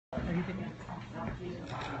You're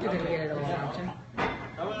gonna get it all, aren't you?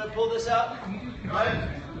 I'm gonna pull this out. Right?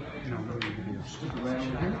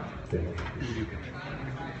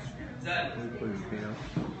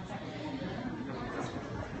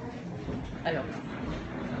 I don't know.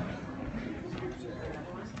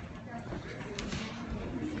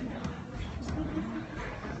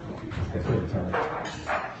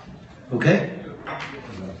 Okay.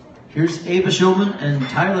 Here's Ava Shulman and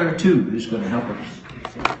Tyler too, who's going to help us.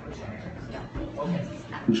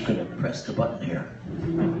 Who's going to press the button here?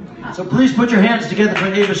 So please put your hands together for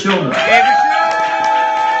Ava Shulman.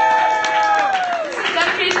 This is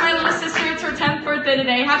dedicated to my little sister. It's her 10th birthday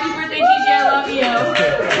today. Happy birthday, Gigi. I love you.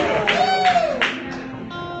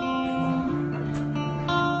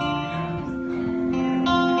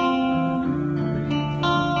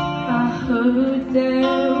 Heard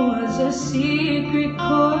there was a secret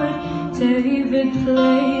chord David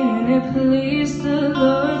played and it pleased the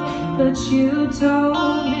Lord, but you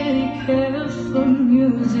don't really care for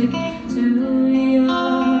music, do ya?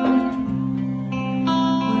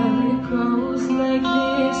 Well, it goes like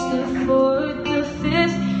this: the fourth, the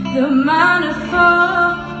fifth, the minor fall,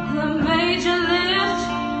 the major lift,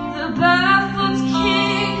 the baffled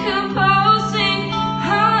king composing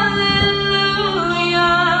hallelujah.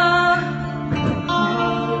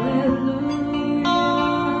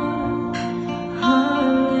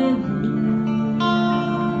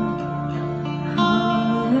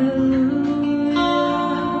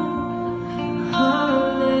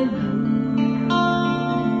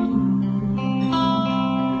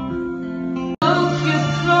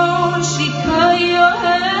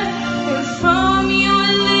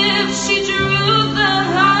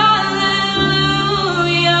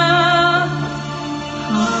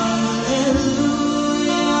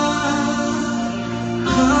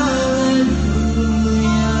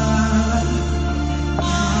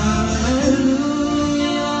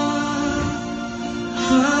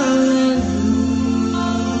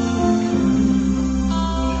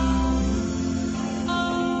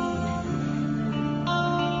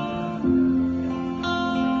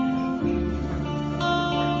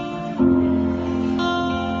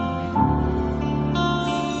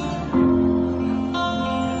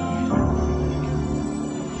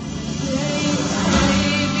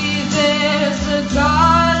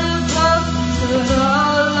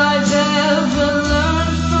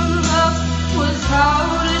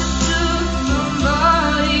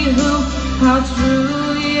 How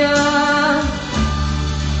true you are.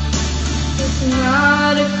 It's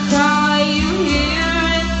not a cry you hear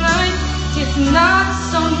at night. It's not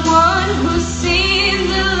someone who's seen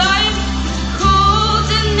the light. It's cold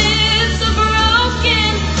and it's a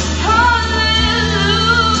broken hallelujah.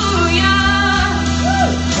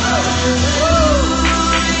 Hallelujah.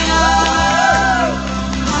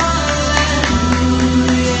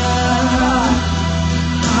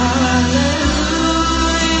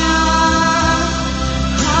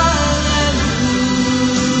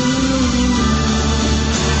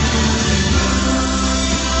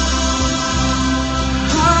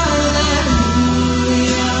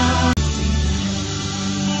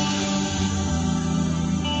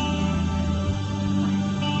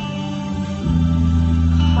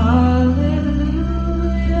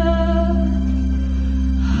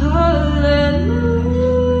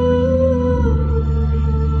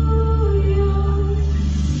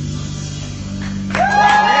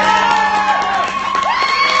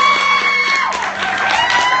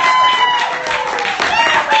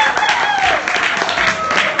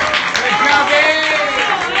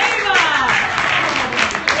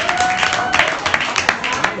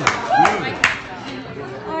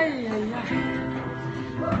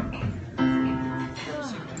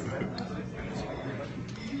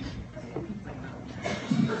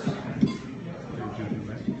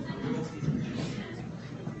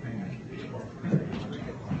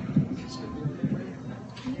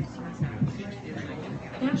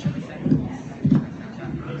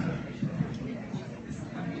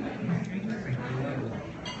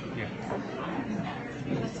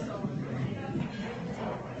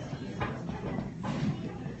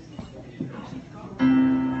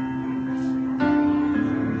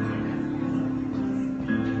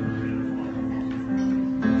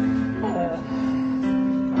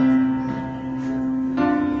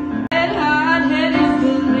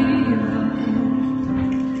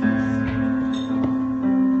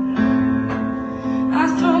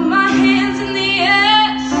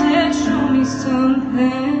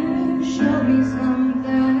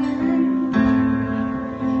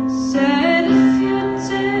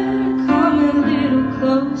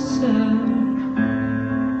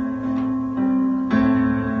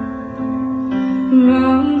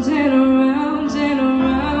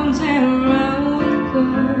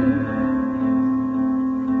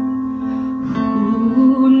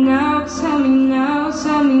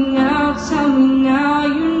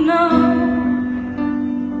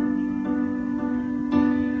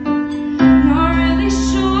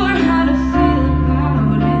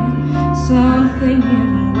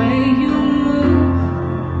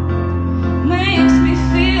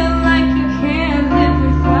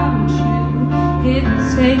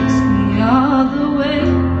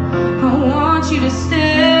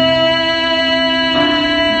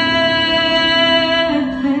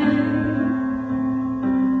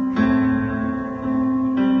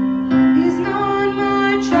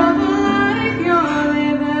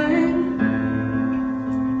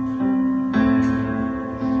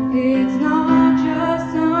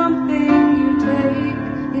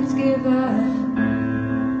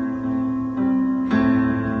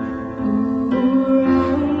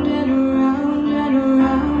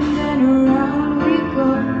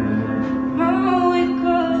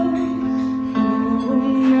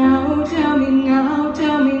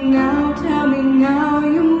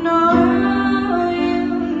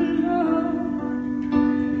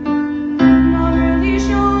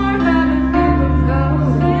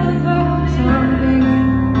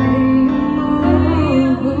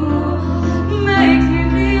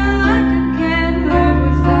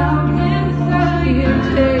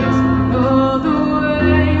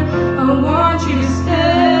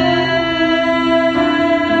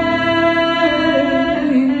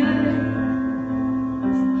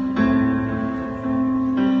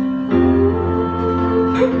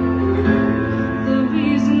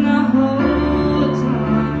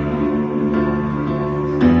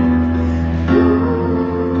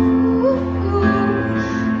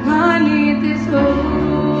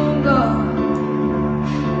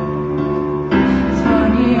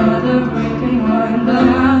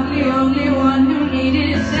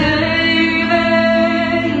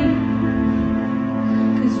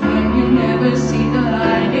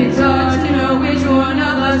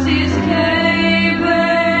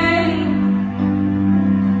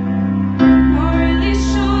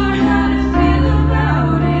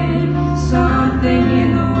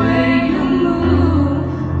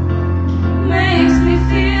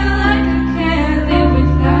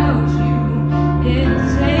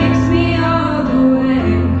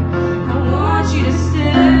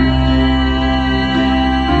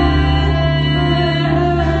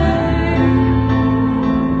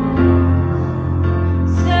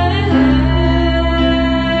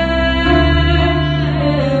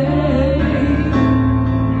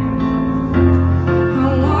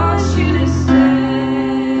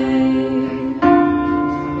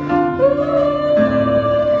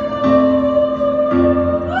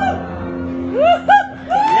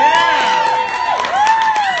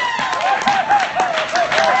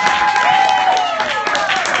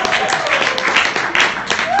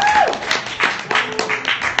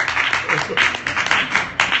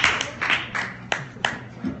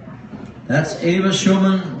 That's Ava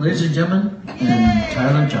Shulman, ladies and gentlemen, and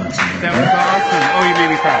Tyler Johnson. That was awesome. Oh, you made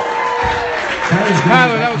me cry.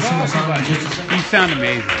 Tyler, that was awesome. Buddy. You sound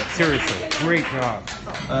amazing. Seriously. Great job.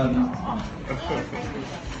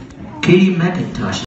 Katie McIntosh.